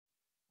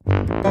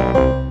Summers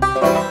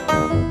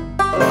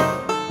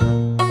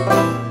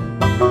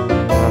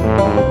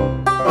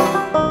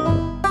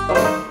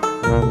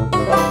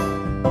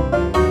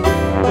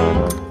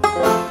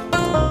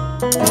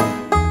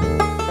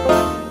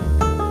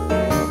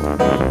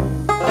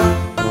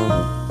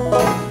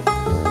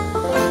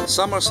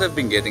have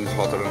been getting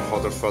hotter and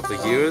hotter throughout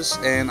the years,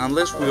 and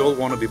unless we all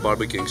want to be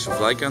barbecuing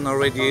souvlaki on our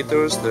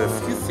radiators, there are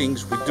a few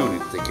things we do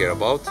need to take care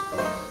about.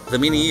 The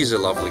Mini is a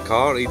lovely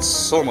car, it's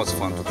so much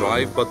fun to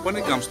drive, but when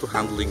it comes to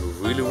handling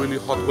really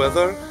hot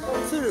weather,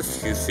 there are a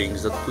few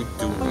things that we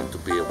do need to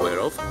be aware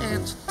of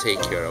and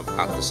take care of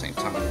at the same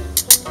time.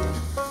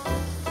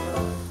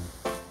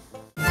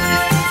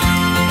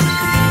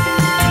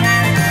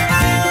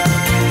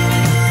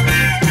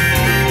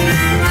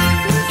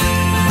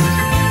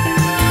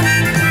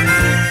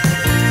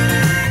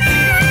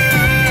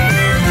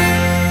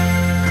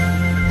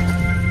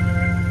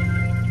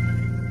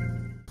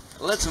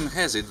 Legend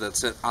has it that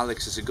Sir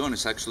Alex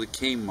Isigonis actually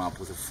came up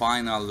with a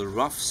final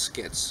rough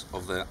sketch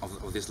of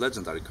this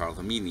legendary car,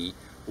 the Mini,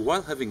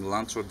 while having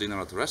lunch or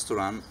dinner at a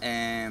restaurant,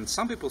 and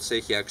some people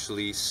say he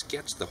actually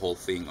sketched the whole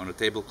thing on a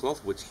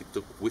tablecloth which he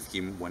took with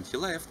him when he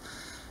left,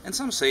 and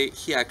some say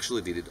he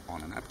actually did it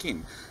on a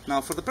napkin.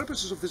 Now, for the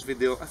purposes of this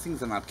video, I think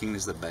the napkin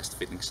is the best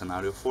fitting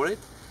scenario for it,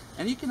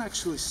 and you can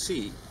actually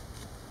see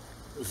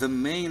the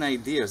main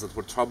ideas that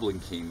were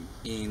troubling him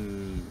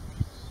in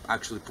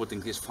actually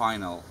putting his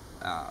final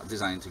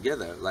design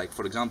together. Like,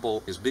 for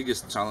example, his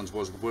biggest challenge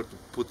was where to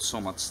put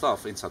so much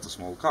stuff in such a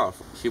small car.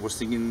 He was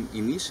thinking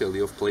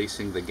initially of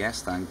placing the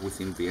gas tank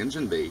within the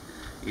engine bay.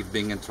 It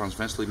being a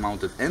transversely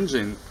mounted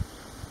engine,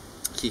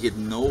 he had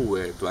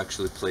nowhere to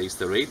actually place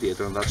the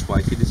radiator, and that's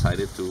why he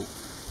decided to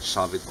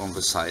shove it on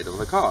the side of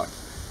the car.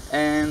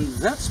 And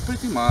that's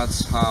pretty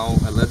much how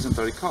a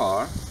legendary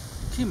car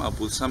came up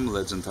with some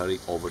legendary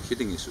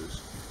overheating issues.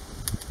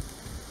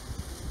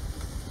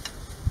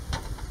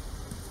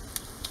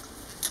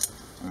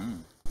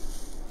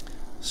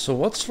 So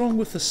what's wrong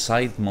with the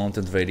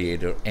side-mounted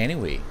radiator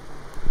anyway?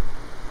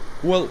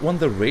 Well, when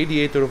the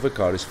radiator of a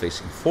car is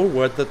facing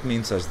forward, that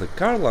means as the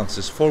car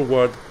lances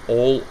forward,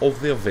 all of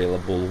the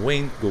available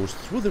wind goes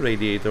through the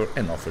radiator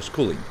and offers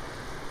cooling.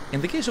 In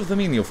the case of the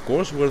Mini, of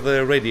course, where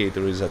the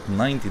radiator is at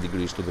 90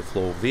 degrees to the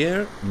flow of the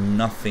air,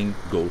 nothing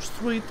goes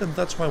through it, and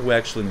that's why we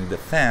actually need a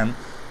fan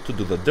to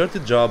do the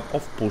dirty job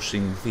of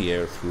pushing the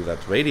air through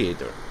that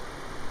radiator.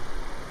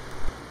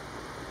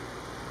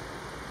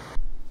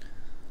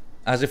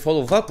 As if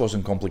all of that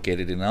wasn't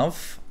complicated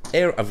enough,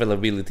 air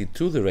availability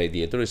to the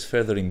radiator is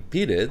further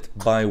impeded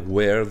by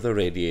where the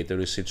radiator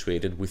is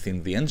situated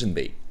within the engine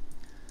bay.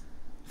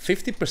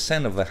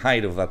 50% of the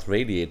height of that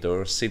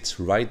radiator sits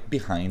right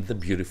behind the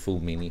beautiful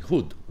Mini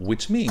hood,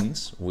 which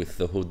means, with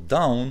the hood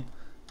down,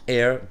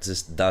 air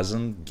just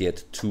doesn't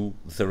get to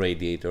the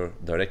radiator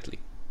directly.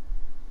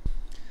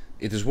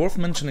 It is worth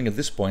mentioning at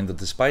this point that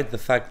despite the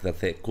fact that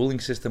the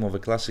cooling system of a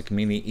classic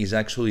Mini is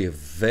actually a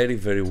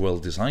very well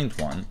designed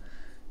one,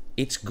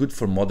 it's good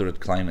for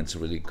moderate climates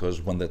really,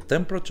 because when the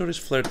temperature is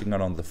flirting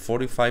around the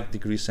 45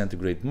 degrees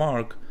centigrade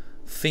mark,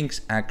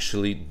 things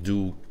actually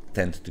do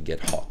tend to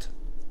get hot.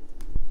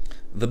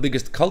 The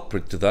biggest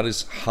culprit to that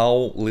is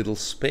how little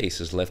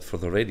space is left for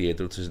the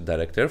radiator to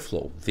direct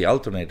airflow. The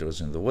alternator is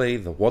in the way,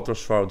 the water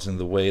shroud's in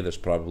the way, there's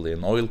probably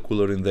an oil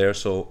cooler in there,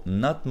 so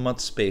not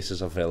much space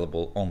is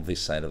available on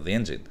this side of the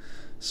engine.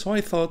 So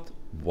I thought,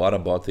 what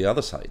about the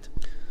other side?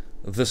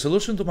 The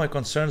solution to my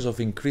concerns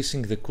of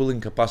increasing the cooling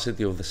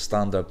capacity of the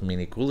standard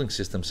Mini cooling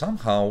system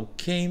somehow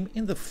came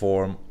in the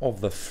form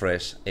of the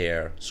fresh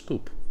air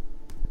scoop.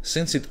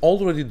 Since it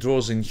already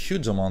draws in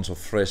huge amounts of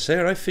fresh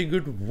air, I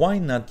figured why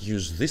not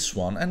use this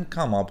one and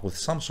come up with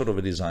some sort of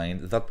a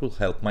design that will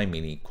help my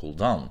Mini cool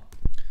down.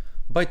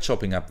 By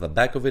chopping up the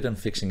back of it and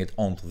fixing it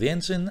onto the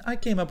engine, I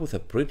came up with a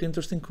pretty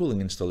interesting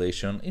cooling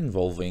installation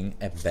involving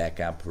a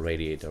backup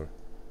radiator.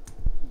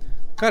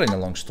 Cutting a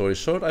long story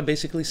short, I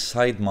basically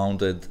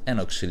side-mounted an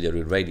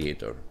auxiliary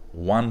radiator.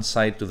 One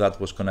side to that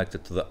was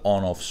connected to the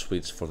on-off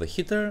switch for the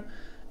heater,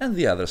 and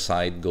the other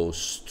side goes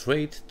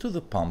straight to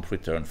the pump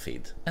return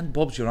feed. And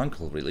Bob's your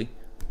uncle, really.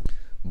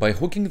 By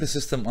hooking the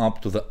system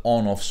up to the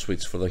on-off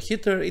switch for the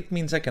heater, it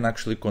means I can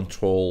actually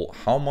control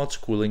how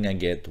much cooling I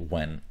get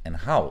when and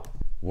how.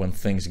 When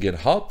things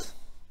get hot,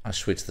 I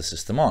switch the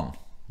system on.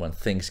 When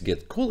things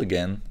get cool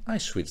again, I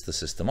switch the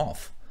system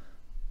off.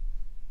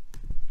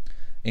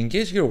 In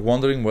case you're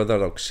wondering where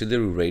that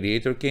auxiliary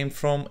radiator came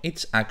from,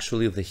 it's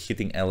actually the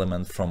heating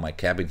element from my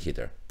cabin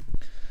heater.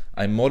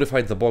 I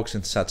modified the box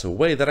in such a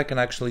way that I can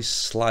actually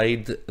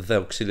slide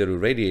the auxiliary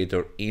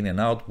radiator in and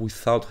out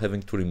without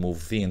having to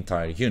remove the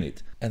entire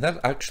unit. And that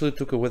actually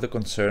took away the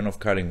concern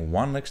of carrying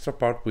one extra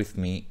part with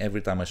me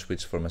every time I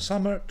switch from a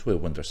summer to a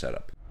winter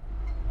setup.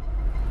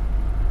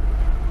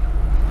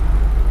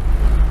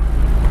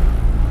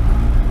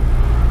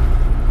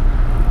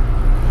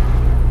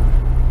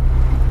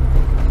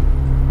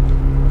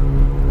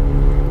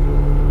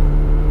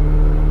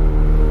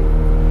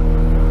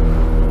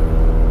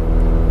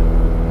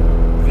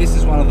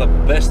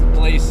 Best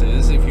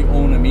places if you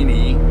own a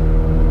Mini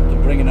to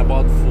bring it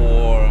about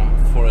for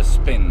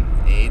spin.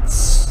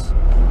 It's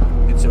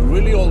a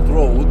really old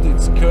road.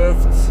 It's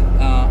curved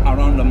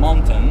around a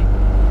mountain,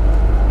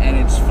 and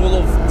it's full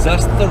of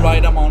just the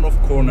right amount of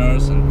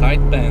corners and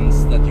tight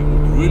bends that you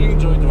would really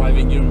enjoy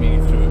driving your Mini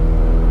through.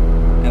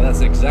 And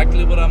that's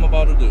exactly what I'm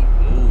about to do.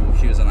 Oh,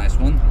 here's a nice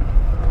one.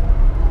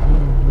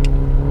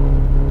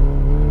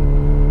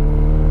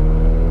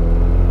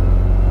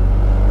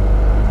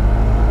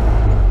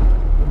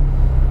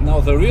 Now,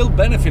 the real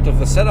benefit of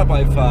the setup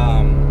I've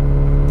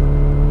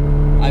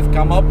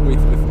come up with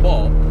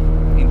Bob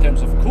in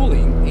terms of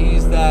cooling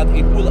is that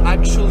it will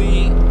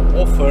actually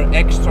offer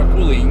extra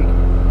cooling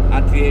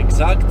at the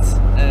exact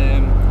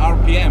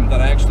RPM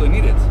that I actually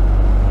needed.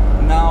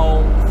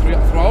 Now,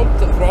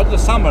 throughout the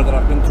summer that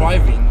I've been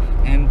driving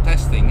and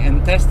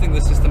testing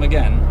the system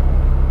again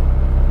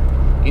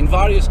in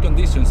various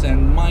conditions,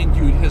 and mind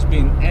you, it has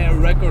been a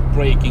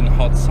record-breaking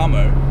hot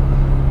summer.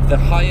 The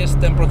highest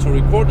temperature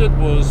recorded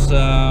was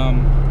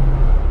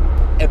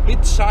a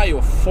bit shy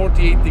of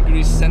 48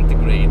 degrees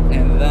centigrade,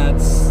 and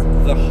that's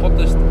the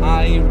hottest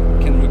I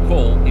can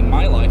recall in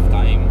my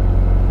lifetime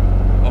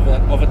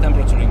of a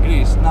temperature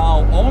increase.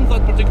 Now, on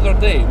that particular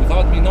day,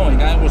 without me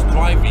knowing, I was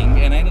driving,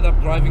 and I ended up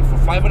driving for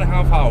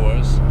 5.5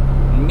 hours,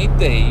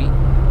 midday,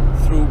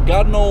 through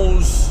God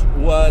knows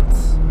what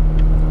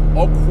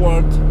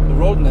awkward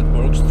road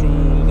networks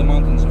through the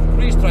mountains of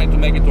Greece, trying to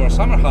make it to our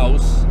summer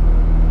house.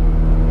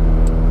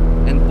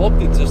 And Bob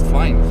did just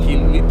fine. He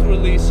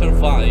literally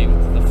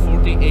survived the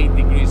 48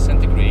 degrees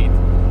centigrade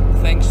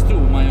thanks to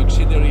my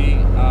auxiliary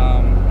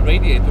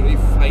radiator.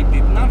 If I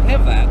did not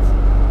have that,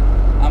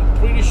 I'm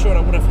pretty sure I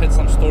would have had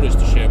some stories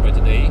to share by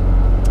today.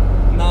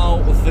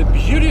 Now, the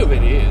beauty of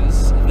it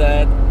is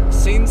that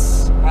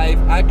since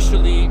I've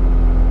actually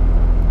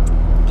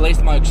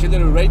placed my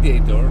auxiliary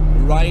radiator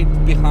right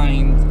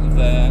behind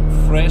the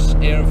fresh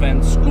air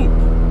vent scoop,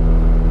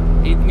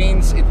 it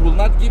means it will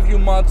not give you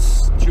much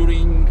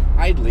during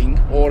idling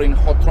or in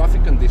hot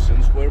traffic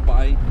conditions,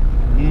 whereby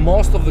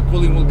most of the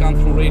cooling will come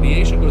through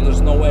radiation because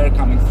there's no air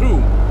coming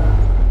through.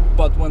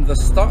 But when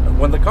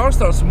the car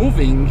starts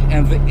moving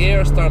and the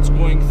air starts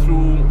going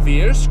through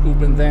the air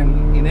scoop and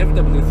then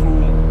inevitably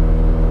through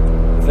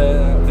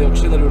the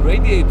auxiliary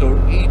radiator,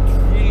 it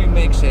really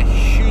makes a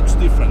huge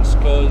difference,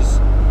 because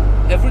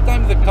every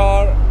time the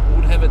car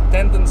would have a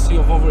tendency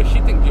of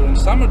overheating during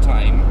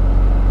summertime,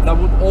 that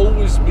would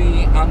always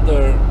be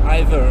under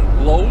either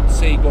load,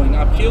 say going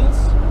up hills,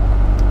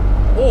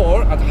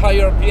 or at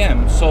higher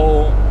RPM.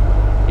 So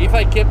if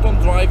I kept on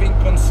driving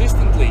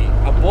consistently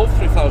above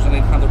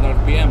 3,800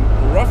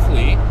 RPM,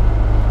 roughly,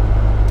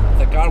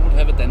 the car would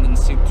have a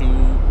tendency to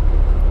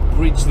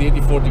reach the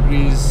 84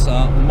 degrees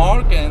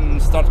mark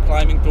and start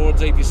climbing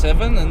towards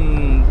 87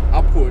 and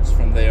upwards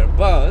from there.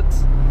 But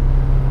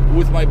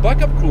with my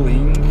backup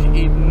cooling,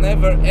 it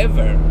never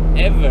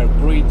ever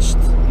breached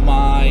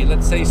my,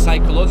 let's say,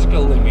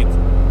 psychological limit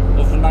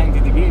of 90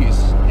 degrees.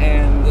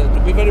 And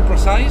to be very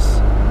precise,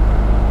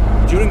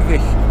 during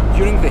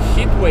the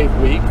heat wave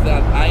week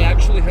that I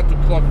actually had to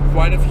clock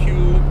quite a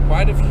few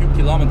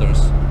kilometers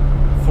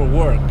for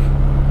work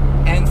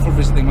and for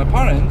visiting my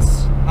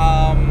parents,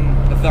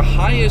 the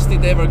highest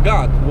it ever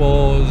got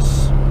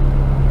was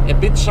a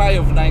bit shy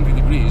of 90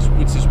 degrees,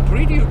 which is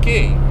pretty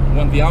okay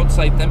when the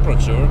outside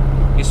temperature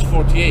is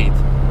 48.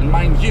 And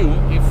mind you,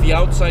 if the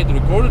outside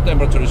recorded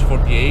temperature is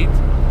 48,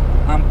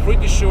 I'm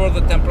pretty sure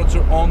the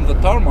temperature on the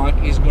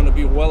tarmac is going to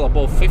be well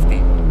above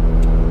 50.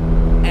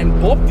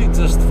 And Bob did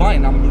just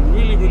fine. I'm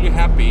really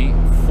happy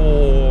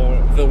for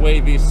the way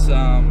this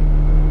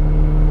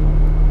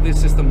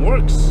system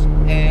works.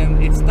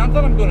 And it's not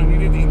that I'm going to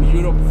need it in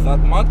Europe that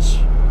much.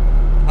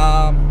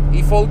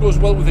 If all goes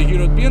well with the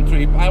European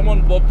trip, I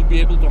want Bob to be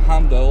able to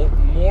handle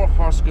more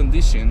harsh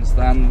conditions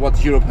than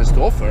what Europe has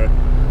to offer,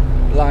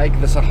 like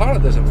the Sahara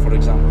Desert, for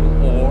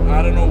example, or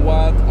I don't know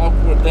what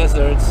awkward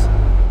deserts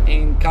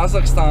in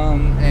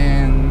Kazakhstan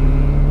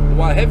and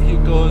what have you,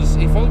 because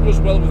if all goes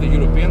well with the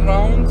European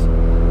round,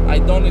 I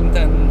don't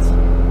intend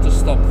to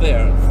stop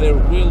there. There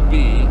will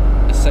be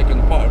a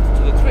second part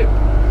to the trip,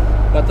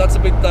 but that's a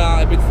bit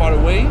far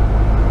away.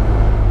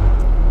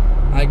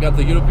 I got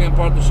the European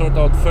part to sort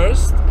out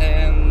first,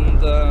 and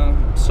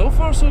so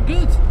far so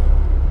good.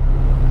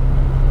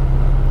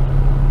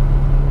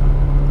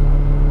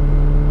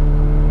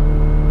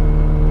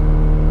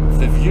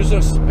 The views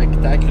are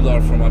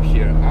spectacular from up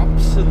here,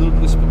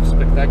 absolutely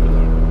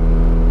spectacular.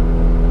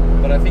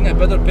 But I think I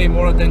better pay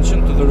more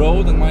attention to the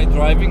road and my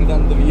driving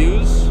than the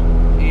views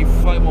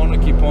if I want to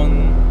keep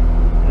on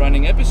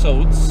running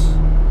episodes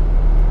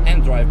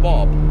and drive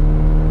Bob.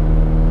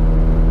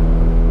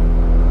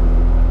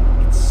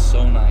 It's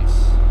so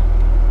nice.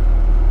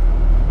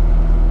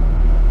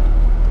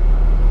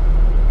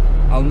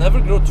 I'll never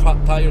grow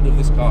tired of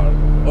this car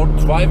or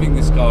driving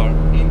this car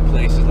in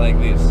places like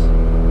this.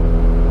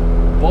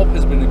 Bob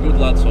has been a good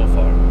lad so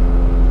far.